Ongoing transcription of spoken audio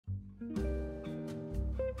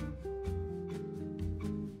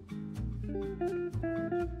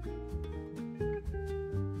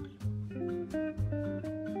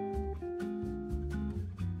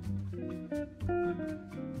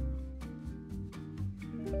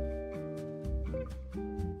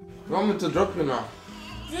You want me to drop you now?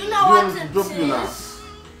 Do you know what it is?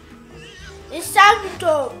 It's time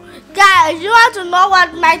to... Guys, you want to know what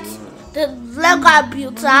the Lego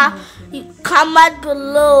built are? You comment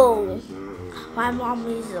below. My mom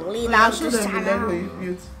is the leader of this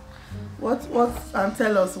channel. What and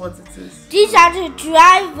tell us what it is. These are the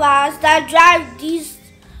drivers that drive these.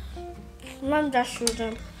 Mom, just show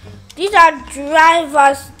them. These are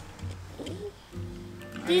drivers.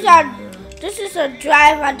 This is a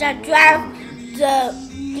driver that drive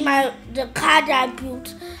the car that I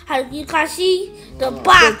built. And you can see the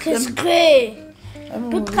back is gray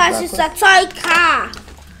because it's a toy car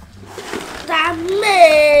that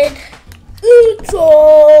made into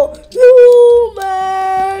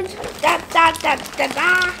humans.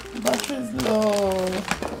 Battery's low.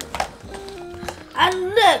 And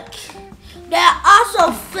look, they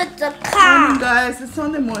also fit the car. Morning, guys, it's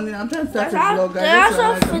Sunday morning. I'm trying to start a vlog. They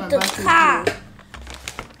also fit the car.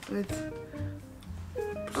 Wait.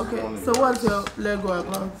 Okay, so what's your Lego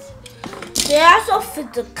about? They also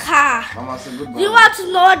fit the car. You want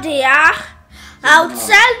to know what they are? I'll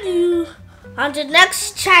tell you on the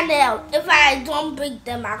next channel if I don't break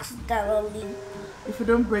them accidentally. If you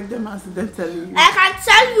don't break them accidentally? I can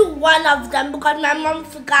tell you one of them because my mom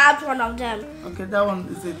forgot one of them. Okay, that one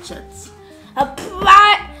is a jet.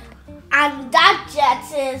 And that jet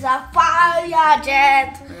is a fire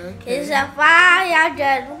jet. Okay. It's a fire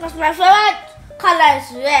jet because my favorite color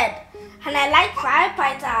is red. And I like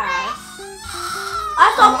firefighters.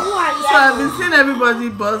 Also blue and yellow. So I've been seeing everybody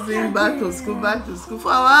buzzing back to school.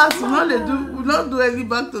 For our house, we don't do any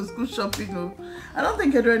back to school shopping. No. I don't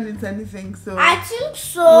think Edwin needs anything. So I think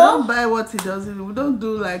so. We don't buy what he does. We don't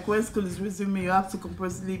do like when school is resuming, you have to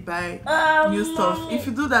compulsively buy new stuff. Mommy, if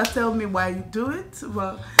you do that, tell me why you do it.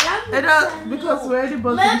 Well, because we're already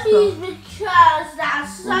buzzing maybe stuff.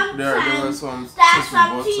 because there were something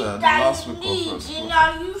that you need in your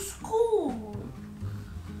new school.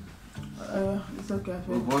 It's okay.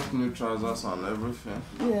 We bought new trousers and everything.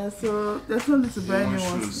 Yeah, so there's no need to buy new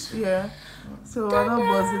ones. Yeah, so we're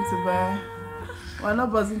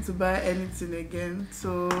not buzzing to buy anything again.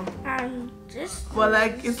 So, but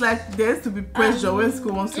like it's like there has to be pressure when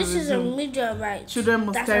school wants to resume. This is a meteorite. Children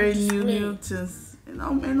must carry new things. You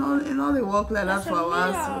know they work like that for a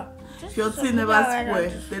while. So if your teen never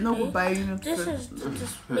square, they not go buy new things. This is the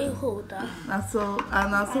display holder. That's all,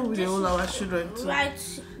 and that's all we hold our children too.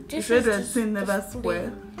 Right. If your teen never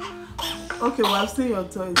square, okay, well I've seen your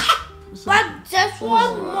toys. So, but there's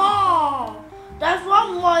one more. There's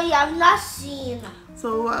one more you have not seen.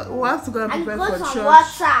 So we'll have to go and prepare for church.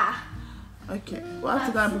 Water. Okay, we'll have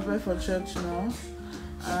to go and prepare for church now.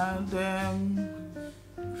 And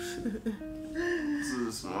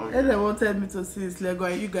and they wanted me to see his Lego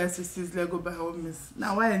and you guys to see his Lego by all means.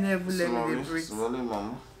 Now why I never let me the bricks?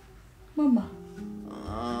 Mama.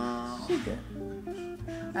 Sugar.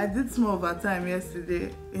 I did small overtime yesterday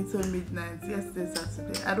until midnight. Yesterday,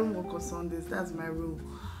 Saturday. I don't work on Sundays. That's my rule.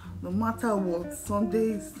 No matter what,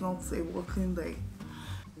 Sunday is not a working day.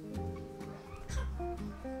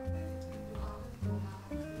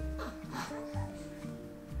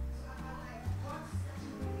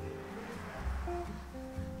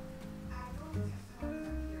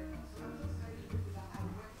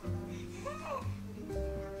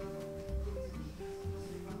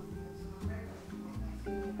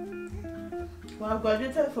 Well, I've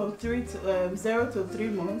graduated from 0 to 3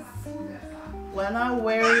 months. We're now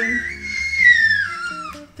wearing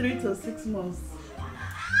 3 to 6 months.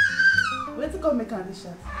 Where to go make this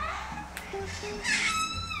shirt?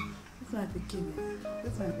 This might be kid.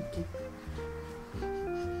 This might be kid.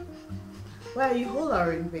 Why are you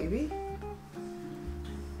hollering, baby?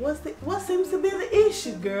 What seems to be the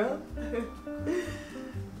issue, girl?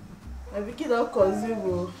 My kid don't cause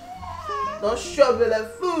you. Don't shovel the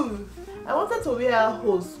food. I wanted to wear a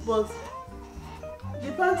hose, but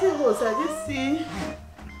the panty hose I did see.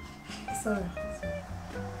 Sorry.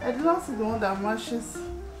 I did not see the one that matches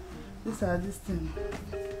this thing.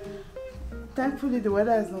 Thankfully, the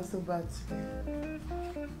weather is not so bad today.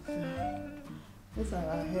 So, these are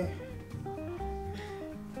our hair.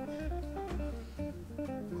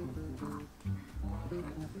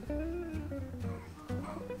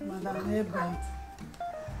 Madam Hairband.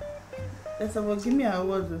 Yes, I will give me an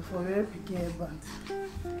award for very picking hairband.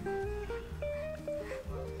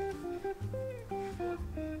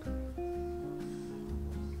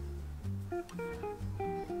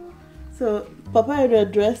 So, Papa Adriel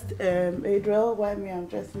dressed Adriel, while me I'm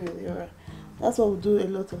dressing Eliora. That's what we do a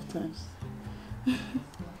lot of times.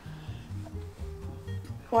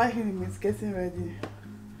 While him is getting ready,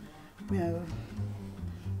 the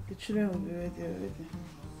children will be ready already.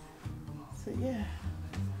 So yeah,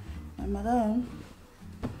 my madam,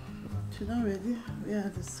 she's not ready. We are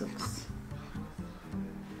the socks.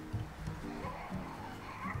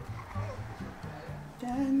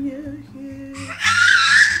 Can you hear?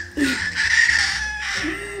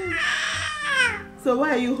 So why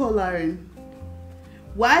are you hollering?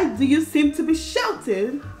 Why do you seem to be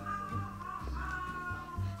shouting?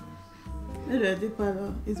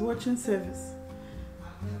 Is watching service.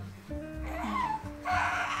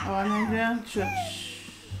 Our Nigerian church.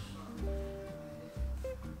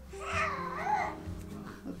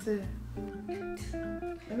 What's it?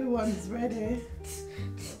 Everyone is ready.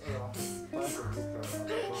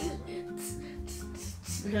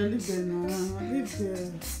 We can leave there now. Leave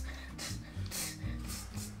there.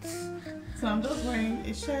 So I'm just wearing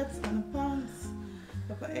a shirt and a pants.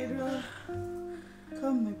 Papa Edra,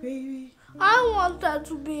 come my baby. I wanted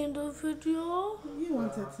to be in the video. You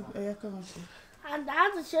wanted to be, yeah, come on. And I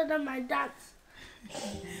had to show them my dance.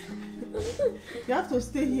 You have to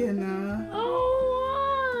stay here now. Oh,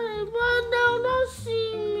 why? But they'll not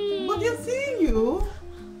see me. But they're seeing you.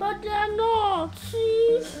 But they're not.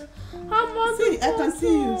 See? I'm on See, the I can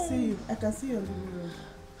see you. photo. See you. I can see you on the mirror.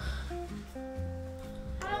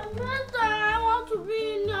 I want to be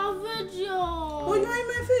in your video. Oh, you're in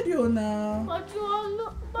my video now. But you are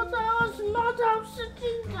not. But I was not. I'm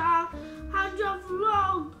sitting down and your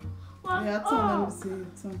vlog was Yeah, turn, let me see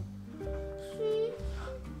it. Turn. See?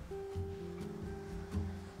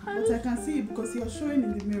 But I can see it because you're showing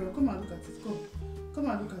in the mirror. Come and look at it. Come. Come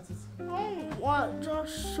and look at it. Oh, what?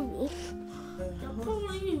 Just show. I'm not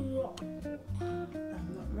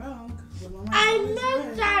wrong. Your mama I is meant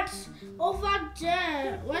right. that over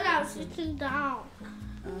there when I'm sitting down.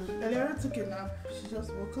 Eliora took a nap. She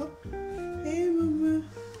just woke up. Hey, mama.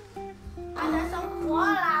 And there's a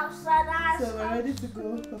wall outside. So we're ready to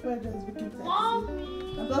go. Papa just became taxi.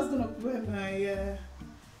 Mommy. I'm just gonna put my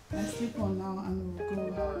slip on now and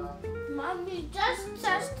we'll go. Mommy, just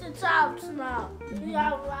test it out now. You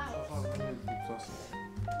are right.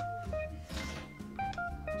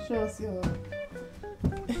 Show us your.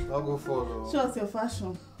 I'll go follow. Show us your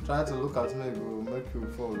fashion. Trying to look at me will make you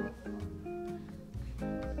follow.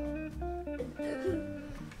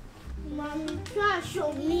 Mommy, try to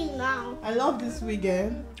show me now. I love this wig.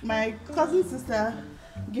 My cousin sister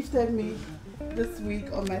gifted me this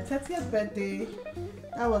wig on my 30th birthday.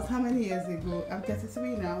 That was how many years ago? I'm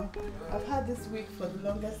 33 now. I've had this wig for the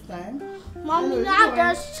longest time. Mommy, now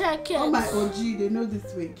just check it. All my OG, they know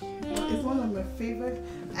this wig. It's one of my favorite.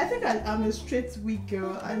 I think I'm a straight wig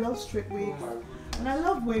girl. I love straight wigs. And I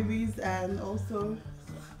love wavies and also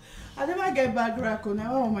I never get bag rack on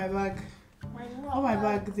all my bag. All my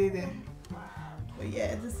bags are there. But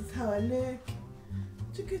yeah, this is how I look.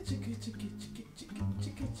 Chicka chicka chicka chicka chicka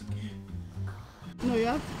chicka chicka. No, you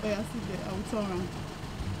have to sit there. I will turn around.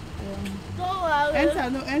 Don't worry. Enter,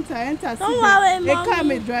 no, enter. Don't worry, A car Mommy.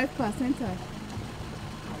 may drive past, enter.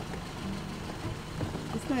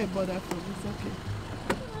 It's not a bother for me, it's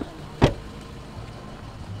okay.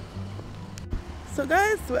 So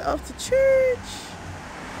guys, we're off to church.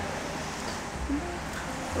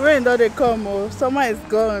 Rain though they come, oh, summer is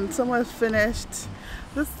gone, summer is finished.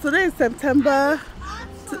 Today is September.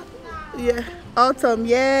 Yeah, autumn,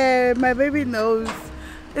 yeah, my baby knows.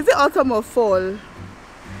 Is it autumn or fall?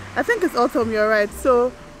 I think it's autumn, you're right.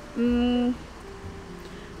 So today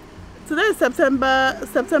is September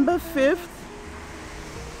 5th.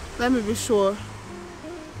 Let me be sure.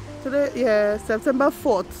 Today, yeah, September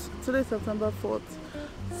 4th. Today is September 4th.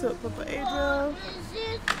 So Papa Adriel. Is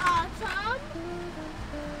it autumn?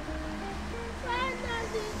 When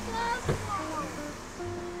does it come?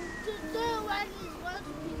 Today when he's going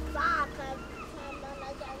to be back and I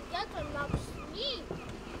can get enough sleep.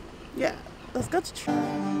 Yeah, let's go to church.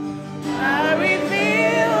 I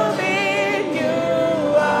reveal in you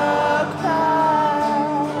a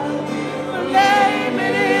cloud. The name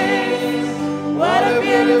it is. What a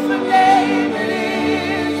beautiful name it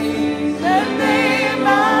is. The name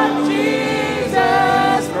of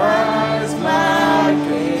Jesus Christ, my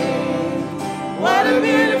King. What a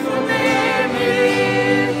beautiful name it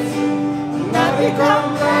is. Nothing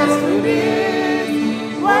compares to this.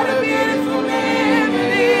 What a beautiful name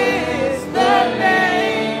it is. The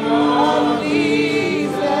name of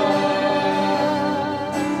Jesus.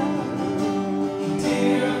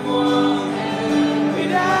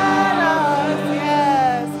 Without us,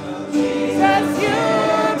 yes. Jesus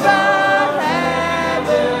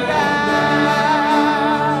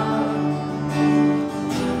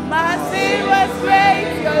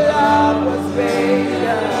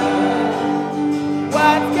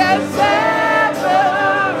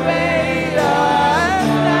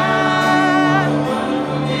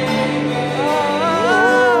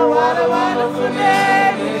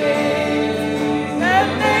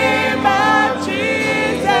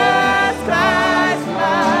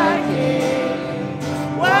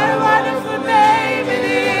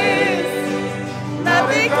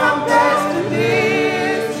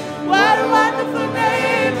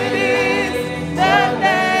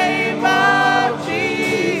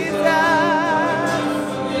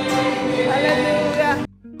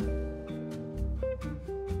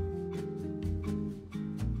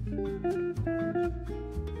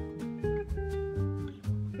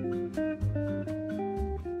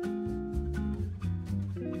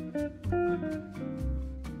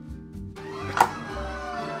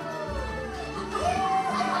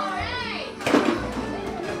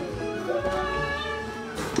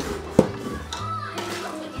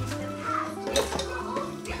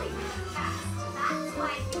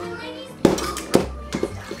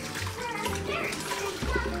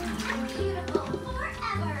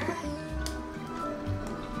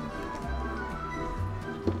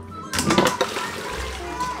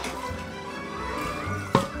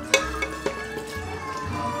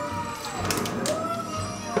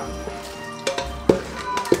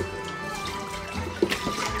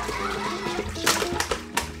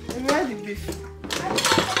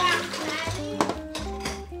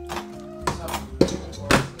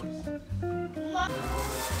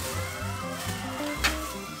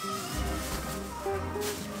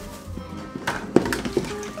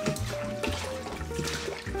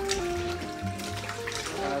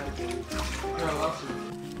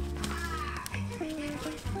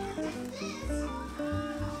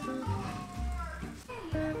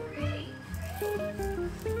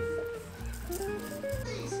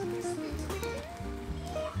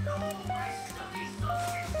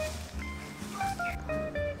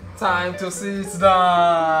Time to sit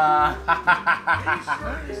down.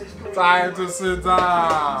 Time to sit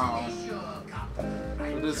down.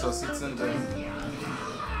 So this was sitting there.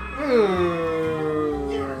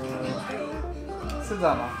 Sit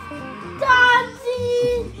down now.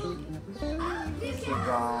 Daddy! Sit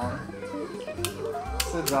down.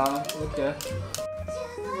 Sit down. Okay.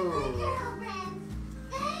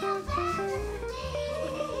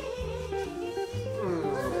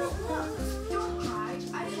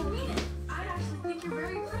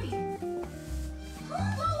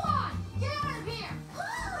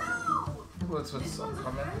 What's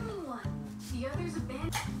coming?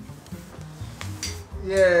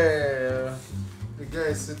 Yeah, the guy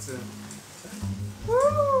is sitting.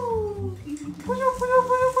 Woo! He's ready. Boom, boom, boom, boom,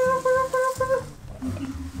 boom, boom, boom, boom.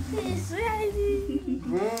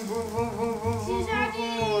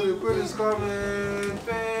 The queen is coming.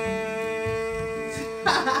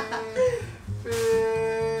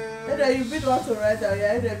 You been want to write down.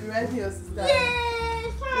 Yeah, you be writing your sister.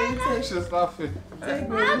 Yes. She's laughing. Take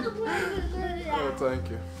me. Oh, thank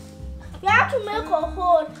you. You have to make a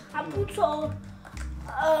hole and put a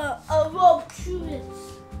rope through it.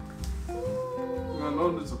 No, no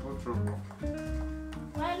need to put rope.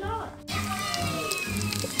 Why not?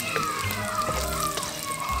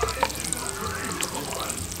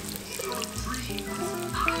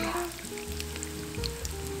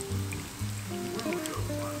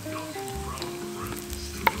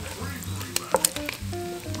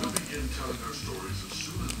 Telling our stories as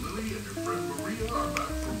soon as Lily and your friend Maria are back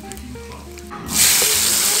from picking flowers.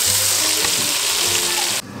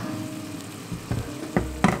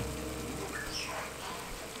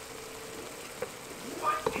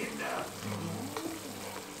 What in the?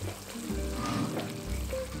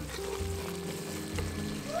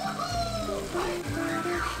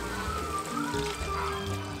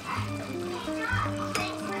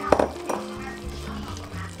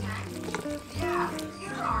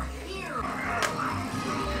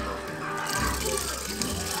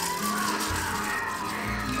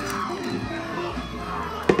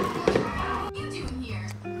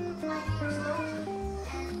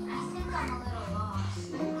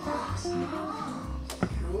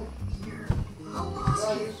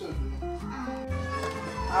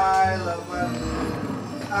 I love my baby.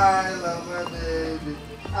 I love my baby.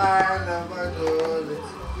 I love my dolly.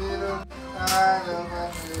 I love my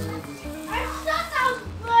baby. I shut down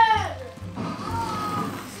bird.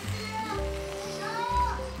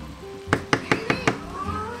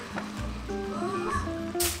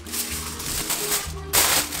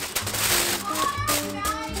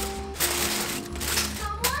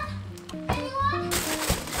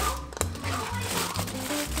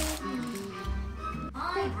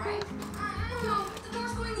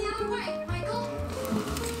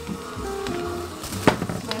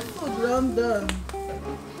 I'm done.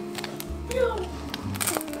 You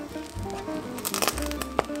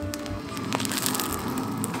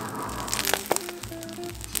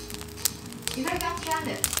know that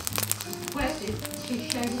Janet? Where she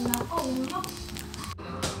showed him that. Oh, look.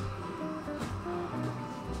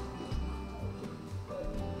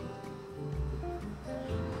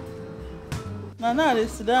 Now I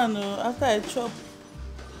sit down after I chop.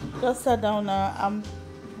 Just sat down now. I'm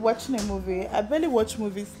watching a movie. I barely watch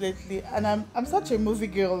movies lately, and I'm such a movie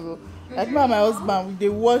girl though. Like me and my husband, they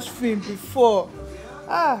watch film before.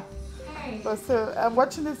 But so I'm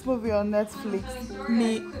watching this movie on Netflix.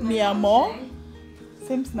 Mi Amor.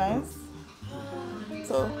 Seems nice.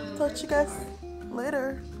 So talk to you guys later.